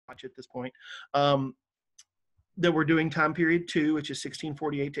watch at this point. That we're doing time period 2, which is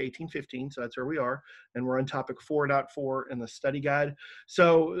 1648 to 1815. So that's where we are. And we're on topic 4.4 in the study guide.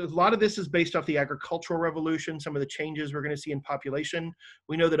 So a lot of this is based off the agricultural revolution, some of the changes we're going to see in population.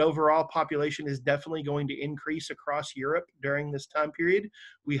 We know that overall population is definitely going to increase across Europe during this time period.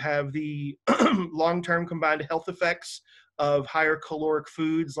 We have the long-term combined health effects of higher caloric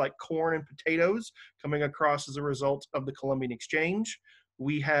foods like corn and potatoes coming across as a result of the Columbian Exchange.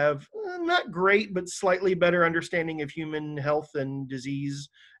 We have not great, but slightly better understanding of human health and disease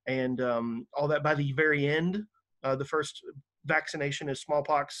and all that by the very end. The first vaccination is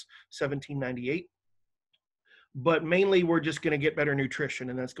smallpox, 1798. But mainly we're just going to get better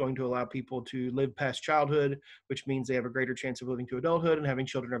nutrition, and that's going to allow people to live past childhood, which means they have a greater chance of living to adulthood and having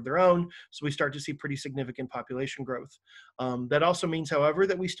children of their own. So we start to see pretty significant population growth. That also means, however,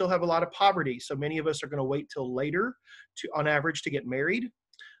 that we still have a lot of poverty. So many of us are going to wait till later on average to get married.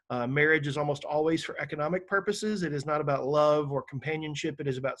 Marriage is almost always for economic purposes. It is not about love or companionship. It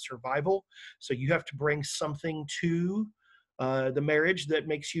is about survival. So you have to bring something to the marriage that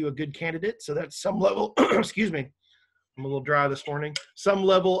makes you a good candidate. So that's some level, excuse me, I'm a little dry this morning, some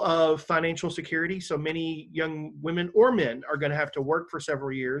level of financial security. So many young women or men are going to have to work for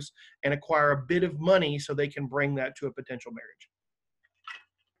several years and acquire a bit of money so they can bring that to a potential marriage.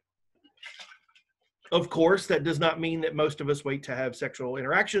 Of course, that does not mean that most of us wait to have sexual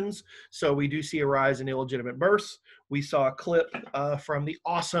interactions. So we do see a rise in illegitimate births. We saw a clip from the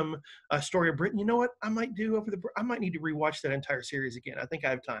awesome Story of Britain. You know what I might do I might need to rewatch that entire series again. I think I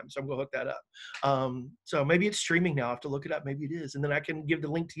have time, so I'm gonna hook that up. So maybe it's streaming now. I have to look it up. Maybe it is. And then I can give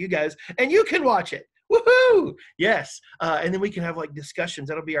the link to you guys and you can watch it. Woohoo! Yes. And then we can have like discussions.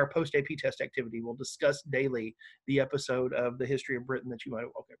 That'll be our post-AP test activity. We'll discuss daily the episode of the history of Britain that you might,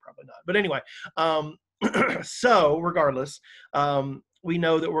 okay, probably not. But anyway, so regardless, we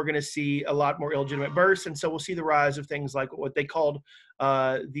know that we're going to see a lot more illegitimate births. And so we'll see the rise of things like what they called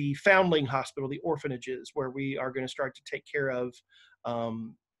the foundling hospital, the orphanages, where we are going to start to take care of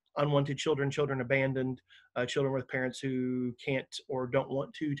unwanted children, children abandoned, children with parents who can't or don't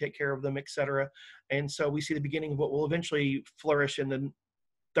want to take care of them, etc. And so we see the beginning of what will eventually flourish in the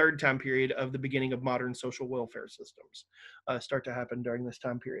third time period of the beginning of modern social welfare systems start to happen during this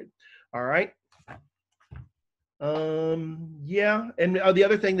time period. All right. Yeah. And the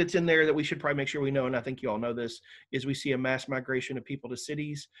other thing that's in there that we should probably make sure we know, and I think you all know this, is we see a mass migration of people to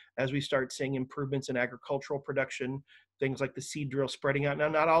cities as we start seeing improvements in agricultural production, things like the seed drill spreading out. Now,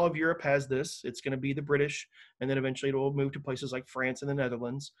 not all of Europe has this. It's going to be the British, and then eventually it will move to places like France and the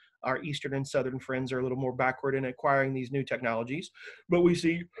Netherlands. Our Eastern and Southern friends are a little more backward in acquiring these new technologies, but we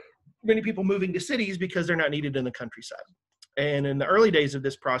see many people moving to cities because they're not needed in the countryside. And in the early days of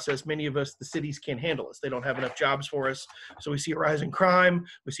this process, many of us, the cities can't handle us. They don't have enough jobs for us. So we see a rise in crime.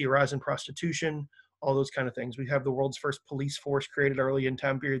 We see a rise in prostitution, all those kind of things. We have the world's first police force created early in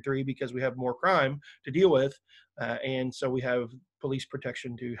time period 3 because we have more crime to deal with. And so we have police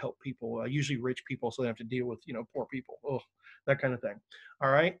protection to help people, usually rich people, so they have to deal with, poor people. Oh, that kind of thing.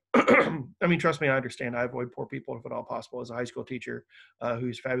 All right. I mean, trust me, I understand. I avoid poor people if at all possible. As a high school teacher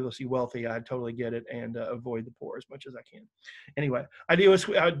who's fabulously wealthy, I totally get it and avoid the poor as much as I can. Anyway,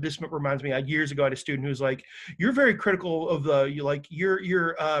 this reminds me, years ago I had a student who was like, "You're very critical of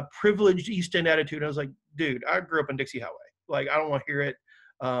your privileged East End attitude." And I was like, "Dude, I grew up in Dixie Highway. Like, I don't want to hear it.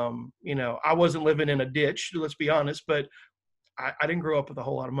 I wasn't living in a ditch, let's be honest, but I didn't grow up with a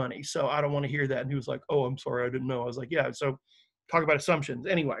whole lot of money, so I don't want to hear that." And he was like, "Oh, I'm sorry, I didn't know." I was like, "Yeah, so talk about assumptions."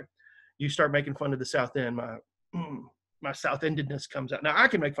 Anyway, you start making fun of the South End, my South Endedness comes out. Now, I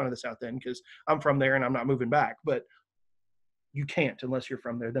can make fun of the South End because I'm from there and I'm not moving back, but you can't unless you're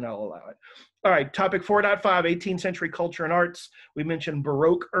from there, then I'll allow it. All right, topic 4.5, 18th century culture and arts. We mentioned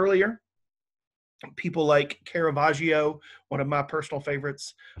Baroque earlier. People like Caravaggio, one of my personal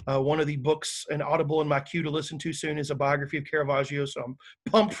favorites. One of the books, an Audible in my queue to listen to soon, is a biography of Caravaggio, so I'm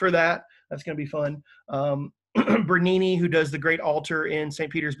pumped for that. That's going to be fun. Bernini, who does the great altar in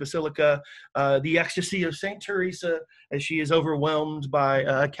St. Peter's Basilica, the ecstasy of St. Teresa as she is overwhelmed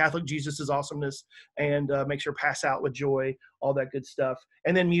by Catholic Jesus's awesomeness and makes her pass out with joy, all that good stuff.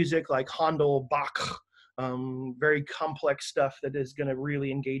 And then music like Handel, Bach, very complex stuff that is going to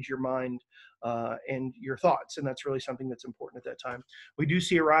really engage your mind and your thoughts. And that's really something that's important at that time. We do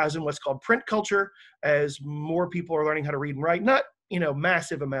see a rise in what's called print culture as more people are learning how to read and write, not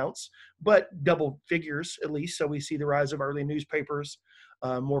massive amounts, but double figures at least. So we see the rise of early newspapers,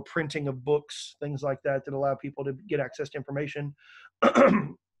 more printing of books, things like that allow people to get access to information.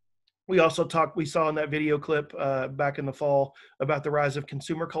 We also we saw in that video clip back in the fall about the rise of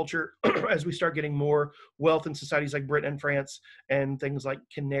consumer culture as we start getting more wealth in societies like Britain and France, and things like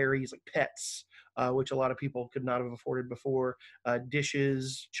canaries, like pets, which a lot of people could not have afforded before,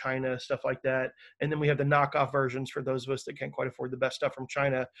 dishes, china, stuff like that. And then we have the knockoff versions for those of us that can't quite afford the best stuff from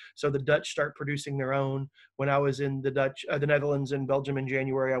China. So the Dutch start producing their own. When I was in the Netherlands and Belgium in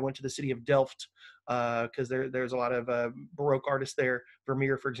January, I went to the city of Delft, because there's a lot of Baroque artists there.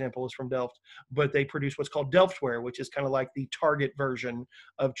 Vermeer, for example, is from Delft, but they produce what's called Delftware, which is kind of like the Target version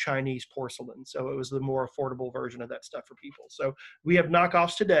of Chinese porcelain. So it was the more affordable version of that stuff for people. So we have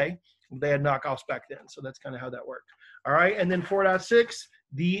knockoffs today. They had knockoffs back then. So that's kind of how that worked. All right. And then 4.6,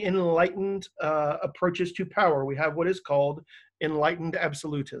 the enlightened approaches to power. We have what is called enlightened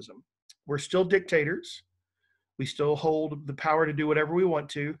absolutism. We're still dictators. We still hold the power to do whatever we want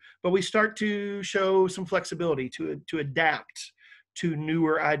to, but we start to show some flexibility to adapt to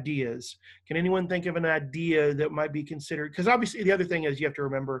newer ideas. Can anyone think of an idea that might be considered? Because obviously the other thing is you have to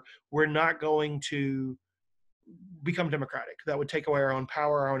remember, we're not going to become democratic. That would take away our own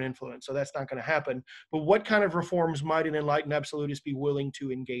power, our own influence. So that's not going to happen. But what kind of reforms might an enlightened absolutist be willing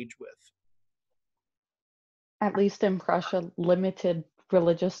to engage with? At least in Prussia, limited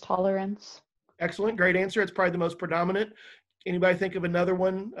religious tolerance. Excellent, great answer. It's probably the most predominant. Anybody think of another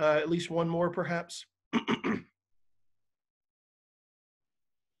one? At least one more, perhaps?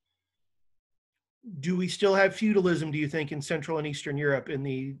 Do we still have feudalism, do you think, in Central and Eastern Europe in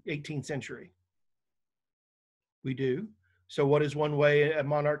the 18th century? We do. So what is one way a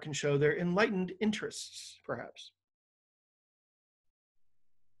monarch can show their enlightened interests, perhaps?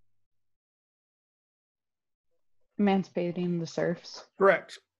 Emancipating the serfs.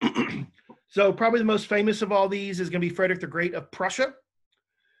 Correct. So probably the most famous of all these is going to be Frederick the Great of Prussia.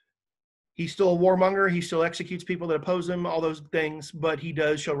 He's still a warmonger. He still executes people that oppose him, all those things, but he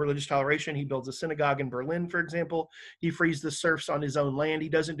does show religious toleration. He builds a synagogue in Berlin, for example. He frees the serfs on his own land. He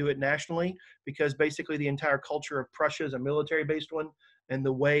doesn't do it nationally because basically the entire culture of Prussia is a military-based one. And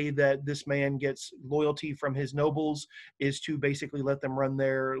the way that this man gets loyalty from his nobles is to basically let them run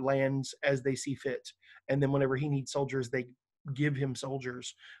their lands as they see fit. And then whenever he needs soldiers, they give him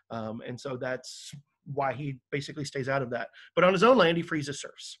soldiers. And so that's why he basically stays out of that. But on his own land, he frees the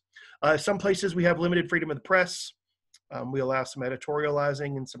serfs. Some places we have limited freedom of the press. We allow some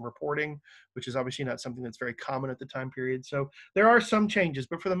editorializing and some reporting, which is obviously not something that's very common at the time period. So there are some changes,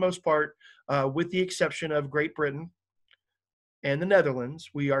 but for the most part, with the exception of Great Britain and the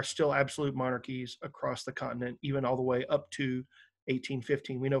Netherlands, we are still absolute monarchies across the continent, even all the way up to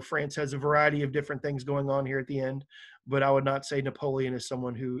 1815. We know France has a variety of different things going on here at the end, but I would not say Napoleon is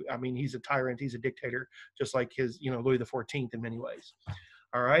someone who, I mean, he's a tyrant, he's a dictator, just like his, Louis XIV in many ways.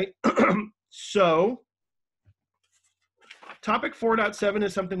 All right. So topic 4.7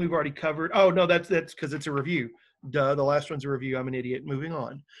 is something we've already covered. Oh, no, that's because it's a review. Duh, the last one's a review. I'm an idiot. Moving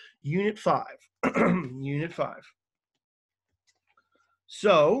on. Unit 5. Unit 5.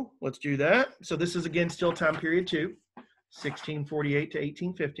 So let's do that. So this is, again, still time period 2, 1648 to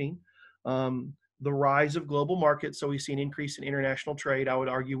 1815. The rise of global markets. So we see an increase in international trade. I would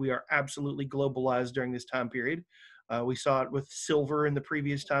argue we are absolutely globalized during this time period. We saw it with silver in the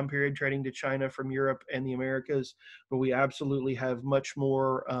previous time period, trading to China from Europe and the Americas, but we absolutely have much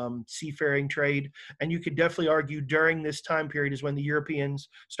more seafaring trade. And you could definitely argue during this time period is when the Europeans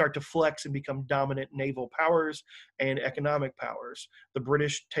start to flex and become dominant naval powers and economic powers. The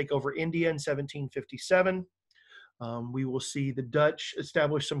British take over India in 1757. We will see the Dutch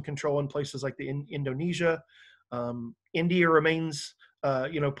establish some control in places like Indonesia. India remains,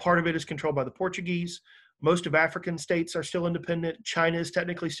 part of it is controlled by the Portuguese. Most of African states are still independent. China is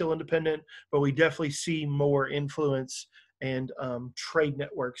technically still independent, but we definitely see more influence and trade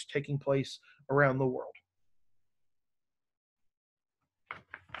networks taking place around the world.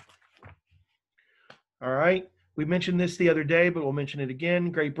 All right. We mentioned this the other day, but we'll mention it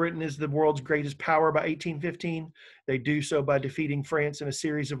again. Great Britain is the world's greatest power by 1815. They do so by defeating France in a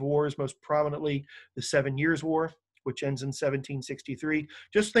series of wars, most prominently the 7 Years' War, which ends in 1763.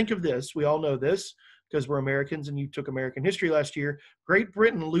 Just think of this. We all know this because we're Americans and you took American history last year. Great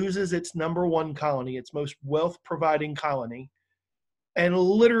Britain loses its #1 colony, its most wealth-providing colony, and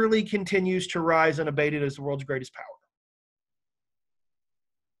literally continues to rise unabated as the world's greatest power.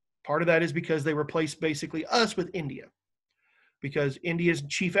 Part of that is because they replaced basically us with India, because India's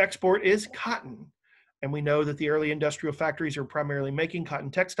chief export is cotton. And we know that the early industrial factories are primarily making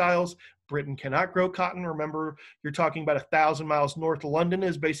cotton textiles. Britain cannot grow cotton. Remember, you're talking about 1,000 miles north. London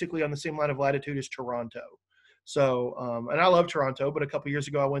is basically on the same line of latitude as Toronto. So, and I love Toronto, but a couple of years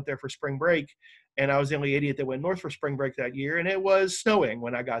ago I went there for spring break, and I was the only idiot that went north for spring break that year, and it was snowing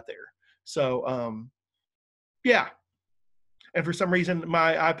when I got there. So yeah. And for some reason,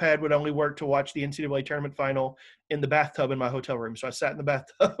 my iPad would only work to watch the NCAA tournament final in the bathtub in my hotel room. So I sat in the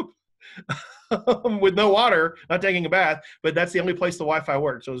bathtub with no water, not taking a bath, but that's the only place the Wi-Fi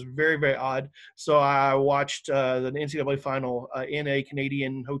worked. So it was very, very odd. So I watched the NCAA final in a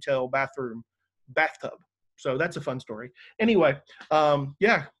Canadian hotel bathtub. So that's a fun story. Anyway,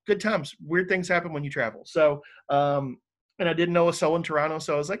 yeah, good times. Weird things happen when you travel. So, and I didn't know a soul in Toronto,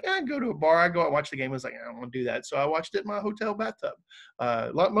 so I was like, I'd go to a bar, I'd go out and watch the game. I was like, I don't want to do that. So I watched it in my hotel bathtub.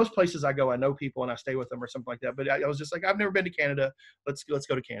 Most places I go, I know people and I stay with them or something like that. But I was just like, I've never been to Canada. Let's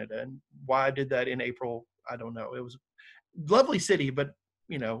go to Canada. And why I did that in April, I don't know. It was a lovely city, but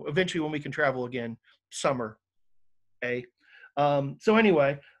eventually when we can travel again, summer, eh? So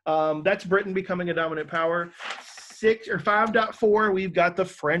anyway, that's Britain becoming a dominant power. 6 or 5.4, we've got the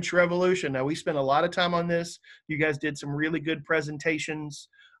French Revolution. Now, we spent a lot of time on this. You guys did some really good presentations.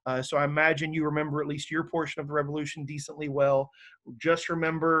 So I imagine you remember at least your portion of the revolution decently well. Just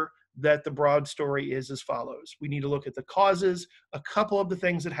remember that the broad story is as follows. We need to look at the causes, a couple of the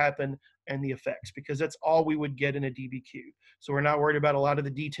things that happen, and the effects, because that's all we would get in a DBQ. So we're not worried about a lot of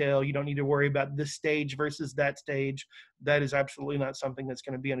the detail. You don't need to worry about this stage versus that stage. That is absolutely not something that's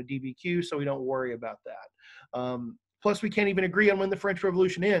going to be on a DBQ, so we don't worry about that. Plus, we can't even agree on when the French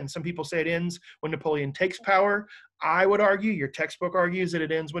Revolution ends. Some people say it ends when Napoleon takes power. I would argue, your textbook argues, that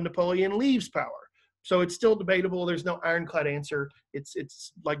it ends when Napoleon leaves power. So it's still debatable. There's no ironclad answer.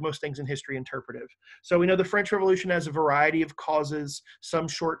 It's like most things in history, interpretive. So we know the French Revolution has a variety of causes, some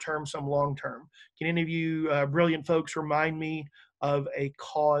short-term, some long-term. Can any of you brilliant folks remind me of a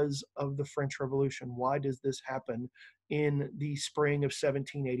cause of the French Revolution? Why does this happen in the spring of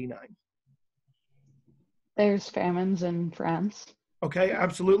 1789? There's famines in France. Okay,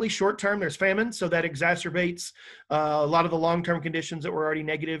 absolutely. Short term, there's famine, so that exacerbates a lot of the long-term conditions that were already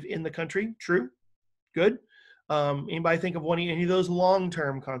negative in the country. True. Good. Anybody think of any of those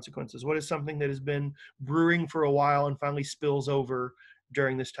long-term consequences? What is something that has been brewing for a while and finally spills over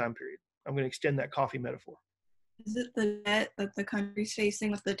during this time period? I'm going to extend that coffee metaphor. Is it the debt that the country's facing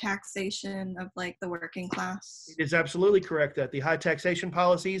with the taxation of like the working class? It is absolutely correct that the high taxation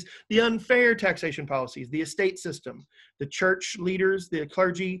policies, the unfair taxation policies, the estate system, the church leaders, the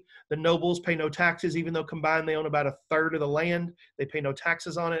clergy, the nobles pay no taxes, even though combined they own about a third of the land. They pay no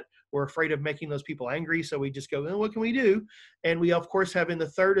taxes on it. We're afraid of making those people angry, so we just go, well, what can we do? And we, of course, have in the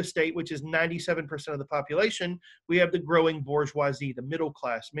third estate, which is 97% of the population, we have the growing bourgeoisie, the middle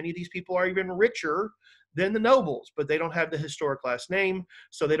class. Many of these people are even richer than the nobles, but they don't have the historic last name,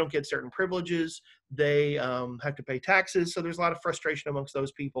 so they don't get certain privileges. They have to pay taxes, so there's a lot of frustration amongst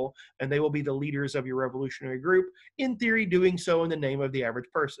those people, and they will be the leaders of your revolutionary group, in theory doing so in the name of the average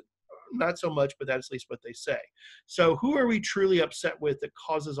person. Not so much, but that's at least what they say. So who are we truly upset with that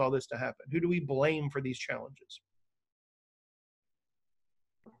causes all this to happen? Who do we blame for these challenges?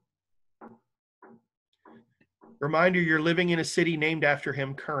 Reminder, you're living in a city named after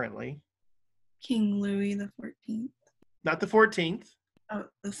him currently. King Louis the 14th. Not the 14th. Oh,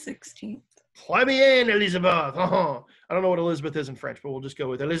 the 16th. Play me in, Elizabeth. I don't know what Elizabeth is in French, but we'll just go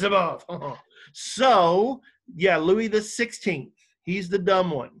with Elizabeth. So, yeah, Louis the 16th. He's the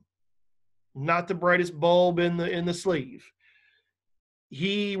dumb one. Not the brightest bulb in the sleeve.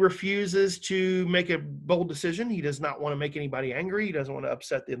 He refuses to make a bold decision. He does not want to make anybody angry. He doesn't want to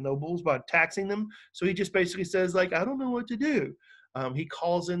upset the nobles by taxing them. So he just basically says, like, I don't know what to do. He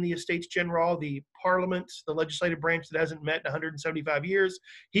calls in the Estates General, the parliament, the legislative branch that hasn't met in 175 years.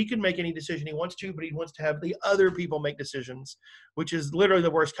 He can make any decision he wants to, but he wants to have the other people make decisions, which is literally the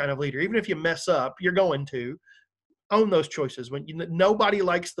worst kind of leader. Even if you mess up, you're going to own those choices. When nobody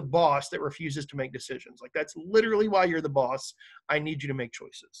likes the boss that refuses to make decisions. Like, that's literally why you're the boss. I need you to make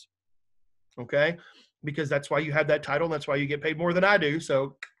choices. Okay? Because that's why you have that title, and that's why you get paid more than I do.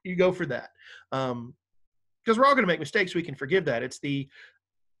 So you go for that. Because we're all going to make mistakes. We can forgive that. It's the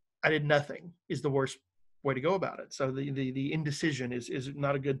I did nothing is the worst way to go about it. So the indecision is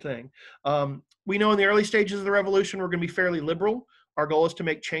not a good thing. We know in the early stages of the revolution, we're going to be fairly liberal. Our goal is to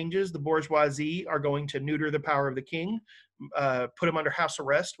make changes. The bourgeoisie are going to neuter the power of the king, put him under house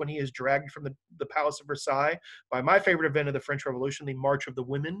arrest when he is dragged from the Palace of Versailles by my favorite event of the French Revolution, the March of the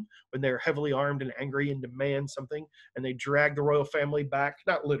Women, when they're heavily armed and angry and demand something, and they drag the royal family back,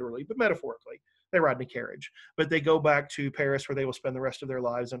 not literally, but metaphorically. They ride in a carriage, but they go back to Paris where they will spend the rest of their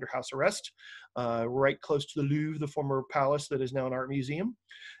lives under house arrest, right close to the Louvre, the former palace that is now an art museum.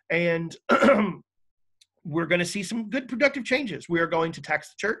 And we're going to see some good productive changes. We are going to tax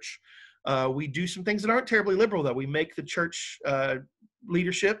the church. We do some things that aren't terribly liberal, though. We make the church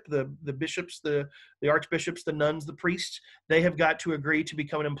leadership, the bishops, the archbishops, the nuns, the priests, they have got to agree to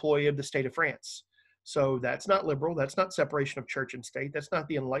become an employee of the state of France. So that's not liberal. That's not separation of church and state. That's not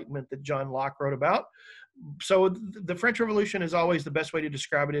the Enlightenment that John Locke wrote about. So the French Revolution is always the best way to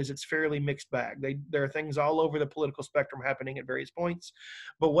describe it is it's fairly mixed bag. There are things all over the political spectrum happening at various points.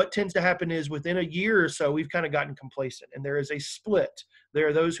 But what tends to happen is within a year or so, we've kind of gotten complacent and there is a split. There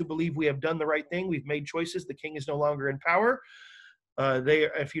are those who believe we have done the right thing. We've made choices. The king is no longer in power.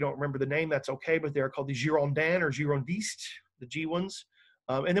 If you don't remember the name, that's okay, but they're called the Girondins or Girondistes, the G ones.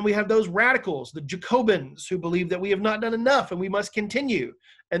 And then we have those radicals, the Jacobins, who believe that we have not done enough and we must continue.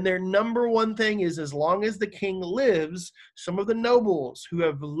 And their number one thing is as long as the king lives, some of the nobles who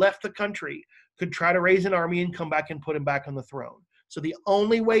have left the country could try to raise an army and come back and put him back on the throne. So the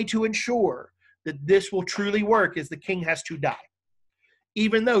only way to ensure that this will truly work is the king has to die.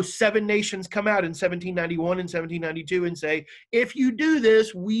 Even though 7 nations come out in 1791 and 1792 and say, if you do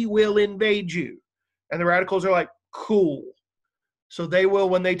this, we will invade you. And the radicals are like, cool. So they will,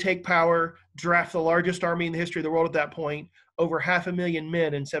 when they take power, draft the largest army in the history of the world at that point, over 500,000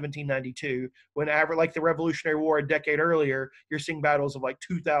 men in 1792. When like the Revolutionary War a decade earlier, you're seeing battles of like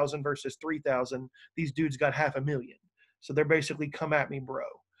 2,000 versus 3,000. These dudes got 500,000. So they're basically come at me, bro.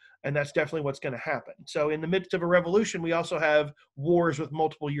 And that's definitely what's going to happen. So in the midst of a revolution, we also have wars with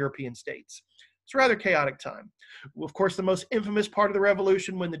multiple European states. It's a rather chaotic time. Of course, the most infamous part of the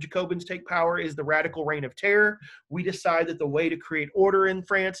revolution when the Jacobins take power is the radical reign of terror. We decide that the way to create order in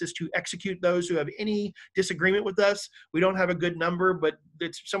France is to execute those who have any disagreement with us. We don't have a good number, but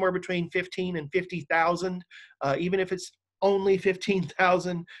it's somewhere between 15 and 50,000. Even if it's only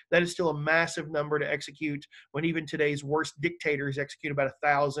 15,000, that is still a massive number to execute when even today's worst dictators execute about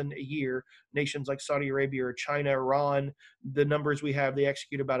 1,000 a year. Nations like Saudi Arabia or China, Iran, the numbers we have, they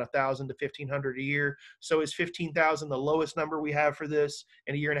execute about 1,000 to 1,500 a year. So is 15,000 the lowest number we have for this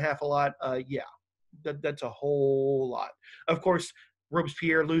in a year and a half a lot? Yeah, that's a whole lot. Of course,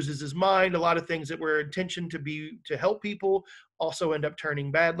 Robespierre loses his mind. A lot of things that were intentioned to help people also end up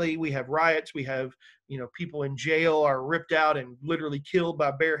turning badly. We have riots. We have, people in jail are ripped out and literally killed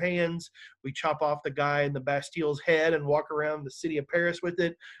by bare hands. We chop off the guy in the Bastille's head and walk around the city of Paris with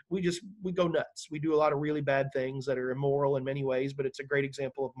it. We go nuts. We do a lot of really bad things that are immoral in many ways, but it's a great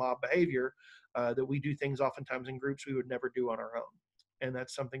example of mob behavior that we do things oftentimes in groups we would never do on our own. And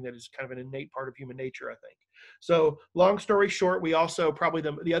that's something that is kind of an innate part of human nature, I think. So long story short, we also probably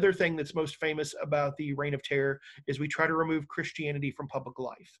the other thing that's most famous about the Reign of Terror is we try to remove Christianity from public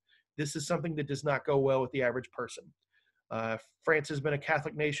life. This is something that does not go well with the average person. France has been a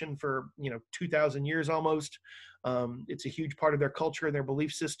Catholic nation for 2,000 years almost. It's a huge part of their culture and their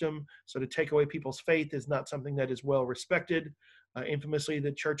belief system. So to take away people's faith is not something that is well respected. Infamously,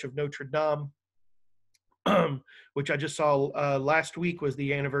 the Church of Notre Dame, which I just saw last week, was the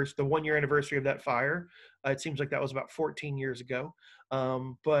 1-year anniversary of that fire. It seems like that was about 14 years ago.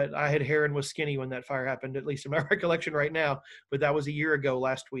 But I had hair and was skinny when that fire happened, at least in my recollection right now. But that was a year ago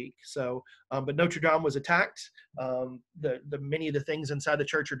last week. So, but Notre Dame was attacked. Many of the things inside the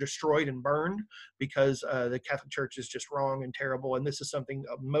church are destroyed and burned because the Catholic Church is just wrong and terrible. And this is something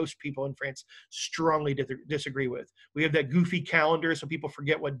most people in France strongly disagree with. We have that goofy calendar, so people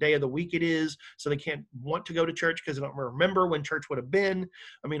forget what day of the week it is, so they can't want to go to church because they don't remember when church would have been.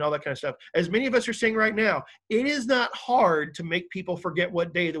 I mean, all that kind of stuff. As many of us are saying right now, it is not hard to make people forget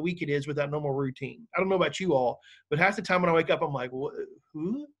what day of the week it is without normal routine. I don't know about you all, but half the time when I wake up, I'm like,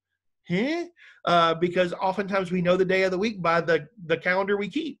 who? Huh? Because oftentimes we know the day of the week by the calendar we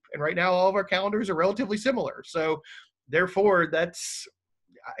keep. And right now, all of our calendars are relatively similar. So therefore, that's,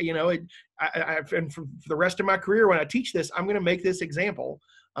 and for the rest of my career, when I teach this, I'm going to make this example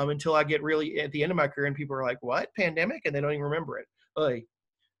until I get really at the end of my career and people are like, what? Pandemic? And they don't even remember it.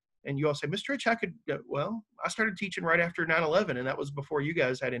 And you all say, Mr. Rich, well, I started teaching right after 9/11, and that was before you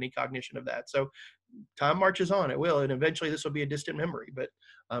guys had any cognition of that. So time marches on, it will, and eventually this will be a distant memory. But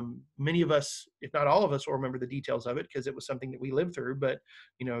many of us, if not all of us, will remember the details of it because it was something that we lived through. But,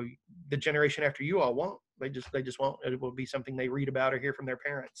 the generation after you all won't. They just won't. It will be something they read about or hear from their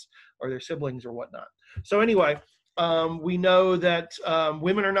parents or their siblings or whatnot. So anyway, we know that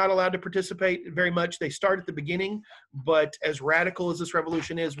women are not allowed to participate very much. They start at the beginning, but as radical as this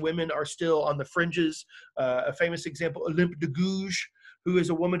revolution is, women are still on the fringes. A famous example, Olympe de Gouges, who is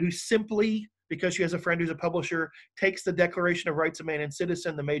a woman who simply, because she has a friend who's a publisher, takes the Declaration of Rights of Man and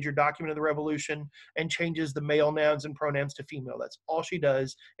Citizen, the major document of the revolution, and changes the male nouns and pronouns to female. That's all she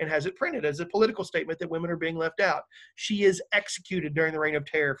does, and has it printed as a political statement that women are being left out. She is executed during the Reign of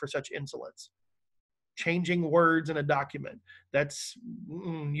Terror for such insolence. changing words in a document. That's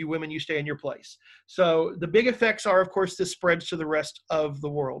you women, you stay in your place. So the big effects are, of course, this spreads to the rest of the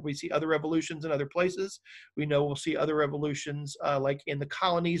world. We see other revolutions in other places. We know we'll see other revolutions like in the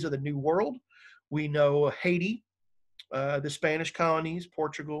colonies of the New World. We know Haiti, the Spanish colonies,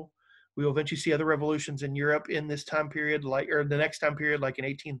 Portugal. We will eventually see other revolutions in Europe in this time period, or the next time period, like in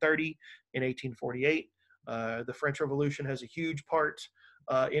 1830, in 1848. The French Revolution has a huge part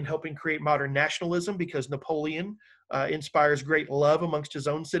in helping create modern nationalism because Napoleon inspires great love amongst his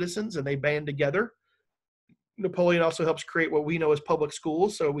own citizens, and they band together. Napoleon also helps create what we know as public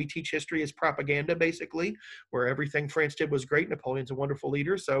schools. So we teach history as propaganda, basically, where everything France did was great. Napoleon's a wonderful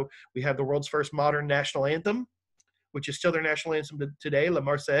leader. So we have the world's first modern national anthem, which is still their national anthem today, La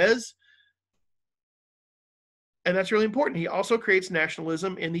Marseillaise. And that's really important. He also creates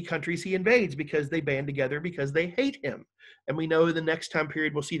nationalism in the countries he invades because they band together because they hate him. And we know the next time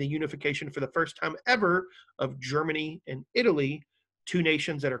period we'll see the unification for the first time ever of Germany and Italy, two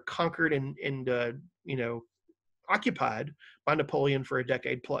nations that are conquered and occupied by Napoleon for a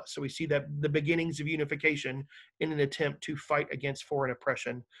decade plus. So we see that the beginnings of unification in an attempt to fight against foreign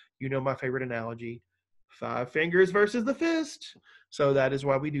oppression. You know my favorite analogy, 5 fingers versus the fist. So that is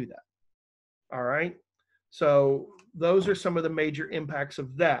why we do that. All right. So those are some of the major impacts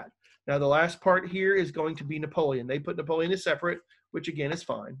of that. Now, the last part here is going to be Napoleon. They put Napoleon as separate, which again is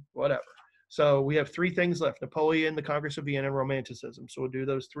fine, whatever. So we have 3 things left: Napoleon, the Congress of Vienna, and Romanticism. So we'll do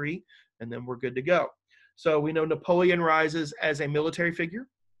those 3, and then we're good to go. So we know Napoleon rises as a military figure.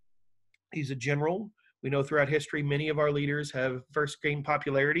 He's a general. We know throughout history, many of our leaders have first gained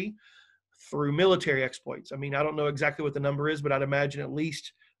popularity through military exploits. I mean, I don't know exactly what the number is, but I'd imagine at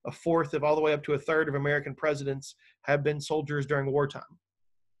least a fourth of all the way up to a third of American presidents have been soldiers during wartime.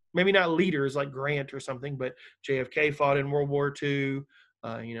 Maybe not leaders like Grant or something, but JFK fought in World War II.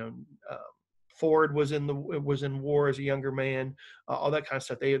 Ford was in war as a younger man, all that kind of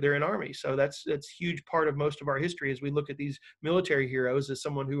stuff. They're in army, so that's huge part of most of our history. As we look at these military heroes as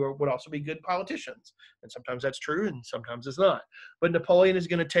someone who would also be good politicians, and sometimes that's true, and sometimes it's not. But Napoleon is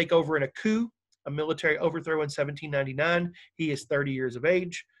going to take over in a coup, a military overthrow in 1799. He is 30 years of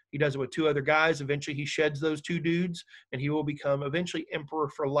age. He does it with 2 other guys. Eventually, he sheds those 2 dudes, and he will become eventually emperor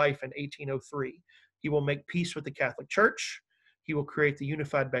for life in 1803. He will make peace with the Catholic Church. He will create the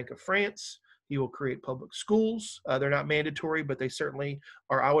Unified Bank of France. He will create public schools. They're not mandatory, but they certainly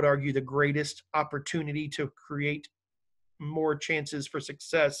are, I would argue, the greatest opportunity to create more chances for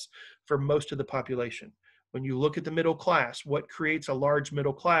success for most of the population. When you look at the middle class, what creates a large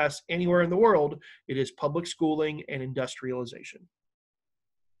middle class anywhere in the world? It is public schooling and industrialization.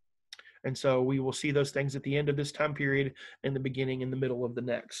 And so we will see those things at the end of this time period and the beginning and the middle of the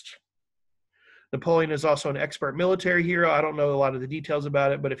next. Napoleon is also an expert military hero. I don't know a lot of the details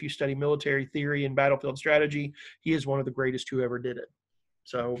about it, but if you study military theory and battlefield strategy, he is one of the greatest who ever did it.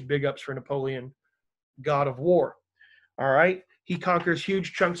 So big ups for Napoleon, god of war. All right. He conquers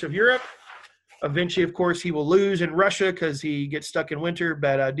huge chunks of Europe. Eventually, of course, he will lose in Russia because he gets stuck in winter.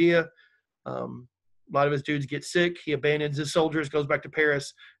 Bad idea. A lot of his dudes get sick. He abandons his soldiers, goes back to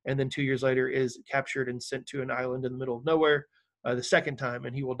Paris, and then 2 years later is captured and sent to an island in the middle of nowhere the second time,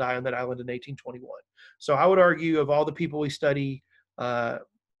 and he will die on that island in 1821. So I would argue of all the people we study,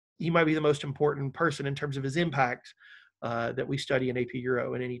 he might be the most important person in terms of his impact that we study in AP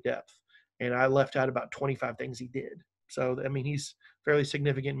Euro in any depth. And I left out about 25 things he did. So, I mean, he's fairly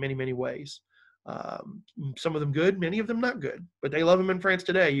significant in many, many ways. Some of them good, many of them not good, but they love him in France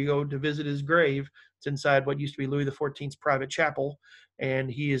today. You go to visit his grave, it's inside what used to be Louis XIV's private chapel,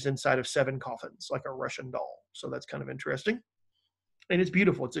 and he is inside of 7 coffins, like a Russian doll. So that's kind of interesting. And it's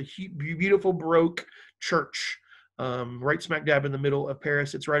beautiful. It's a beautiful Baroque church, right smack dab in the middle of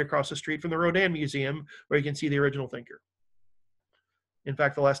Paris. It's right across the street from the Rodin Museum, where you can see the original thinker. In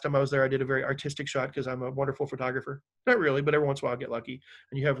fact, the last time I was there, I did a very artistic shot because I'm a wonderful photographer. Not really, but every once in a while I get lucky.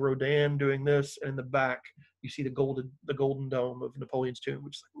 And you have Rodin doing this, and in the back, you see the golden dome of Napoleon's tomb,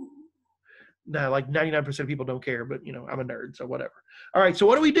 which is like, ooh. Now, like 99% of people don't care, but, I'm a nerd, so whatever. All right, so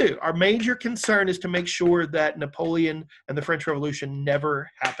what do? Our major concern is to make sure that Napoleon and the French Revolution never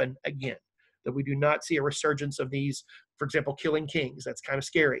happen again, that we do not see a resurgence of these, for example, killing kings. That's kind of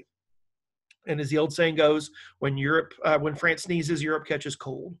scary. And as the old saying goes, when France sneezes, Europe catches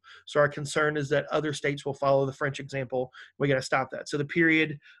cold. So our concern is that other states will follow the French example. We got to stop that. So the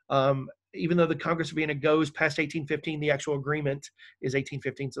period, even though the Congress of Vienna goes past 1815, the actual agreement is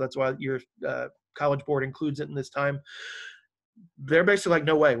 1815. So that's why your college board includes it in this time. They're basically like,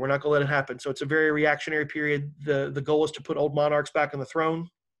 no way, we're not going to let it happen. So it's a very reactionary period. The goal is to put old monarchs back on the throne.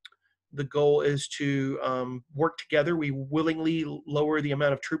 The goal is to work together. We willingly lower the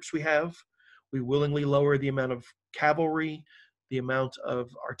amount of troops we have. We willingly lower the amount of cavalry, the amount of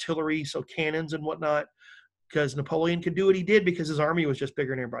artillery, so cannons and whatnot, because Napoleon could do what he did because his army was just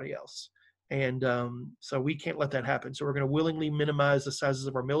bigger than everybody else. And so we can't let that happen. So we're going to willingly minimize the sizes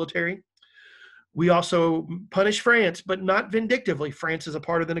of our military. We also punish France, but not vindictively. France is a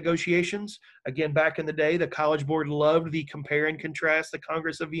part of the negotiations. Again, back in the day, the College Board loved the compare and contrast the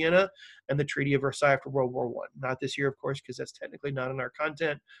Congress of Vienna and the Treaty of Versailles for World War I. Not this year, of course, because that's technically not in our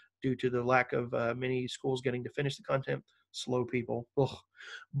content due to the lack of many schools getting to finish the content. Slow people. Ugh.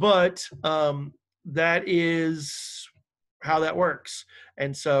 But that is how that works.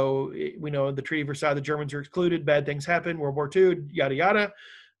 And so we know in the Treaty of Versailles, the Germans are excluded, bad things happen, World War II, yada, yada.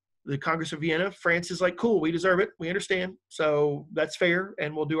 The Congress of Vienna, France is like, cool, we deserve it, we understand, so that's fair,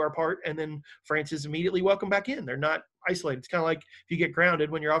 and we'll do our part. And then France is immediately welcome back in. They're not isolated. It's kind of like if you get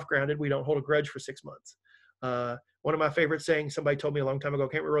grounded, when you're off grounded, we don't hold a grudge for 6 months. One of my favorite sayings, somebody told me a long time ago,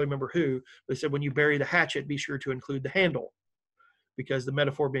 can't really remember who, but they said, when you bury the hatchet, be sure to include the handle. Because the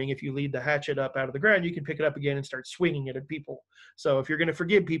metaphor being, if you lead the hatchet up out of the ground, you can pick it up again and start swinging it at people. So if you're going to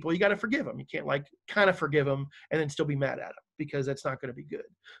forgive people, you got to forgive them. You can't like kind of forgive them and then still be mad at them, because that's not going to be good.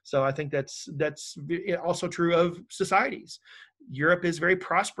 So I think that's also true of societies. Europe is very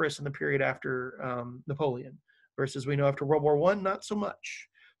prosperous in the period after Napoleon, versus we know after World War I, not so much.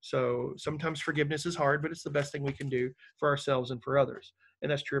 So sometimes forgiveness is hard, but it's the best thing we can do for ourselves and for others. And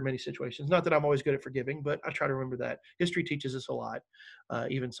that's true in many situations. Not that I'm always good at forgiving, but I try to remember that. History teaches us a lot,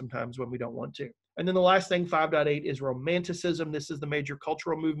 even sometimes when we don't want to. And then the last thing, 5.8, is romanticism. This is the major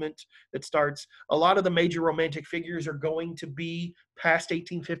cultural movement that starts. A lot of the major romantic figures are going to be past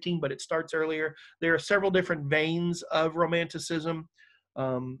 1815, but it starts earlier. There are several different veins of romanticism.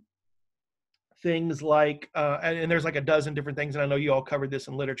 Things like, and there's like a dozen different things, and I know you all covered this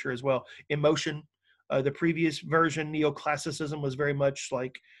in literature as well. Emotion. The previous version, neoclassicism, was very much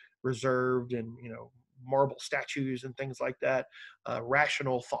like reserved and, marble statues and things like that.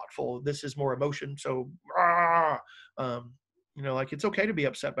 Rational, thoughtful. This is more emotion. So, like it's okay to be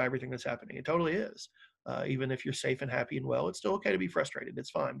upset by everything that's happening. It totally is. Even if you're safe and happy and well, it's still okay to be frustrated. It's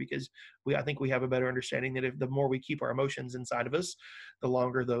fine, because I think we have a better understanding that if the more we keep our emotions inside of us, the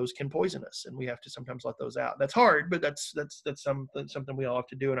longer those can poison us, and we have to sometimes let those out. That's hard, but that's something we all have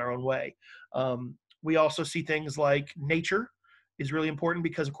to do in our own way. We also see things like nature is really important,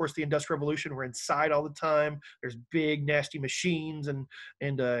 because of course the Industrial Revolution, we're inside all the time. There's big nasty machines and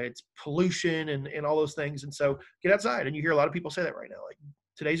it's pollution and all those things. And so get outside. And you hear a lot of people say that right now, like,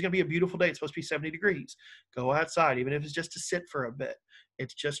 today's going to be a beautiful day. It's supposed to be 70 degrees. Go outside, even if it's just to sit for a bit.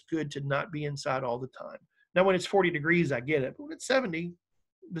 It's just good to not be inside all the time. Now, when it's 40 degrees, I get it. But when it's 70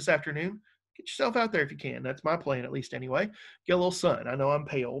 this afternoon, get yourself out there if you can. That's my plan, at least anyway. Get a little sun. I know I'm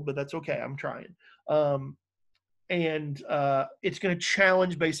pale, but that's okay. I'm trying. And it's going to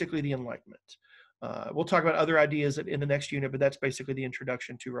challenge basically the Enlightenment. We'll talk about other ideas in the next unit, but that's basically the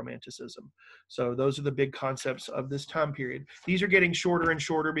introduction to Romanticism. So those are the big concepts of this time period. These are getting shorter and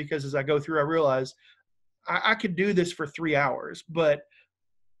shorter, because as I go through, I realize I could do this for 3 hours, but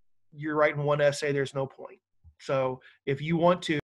you're writing one essay, there's no point. So if you want to,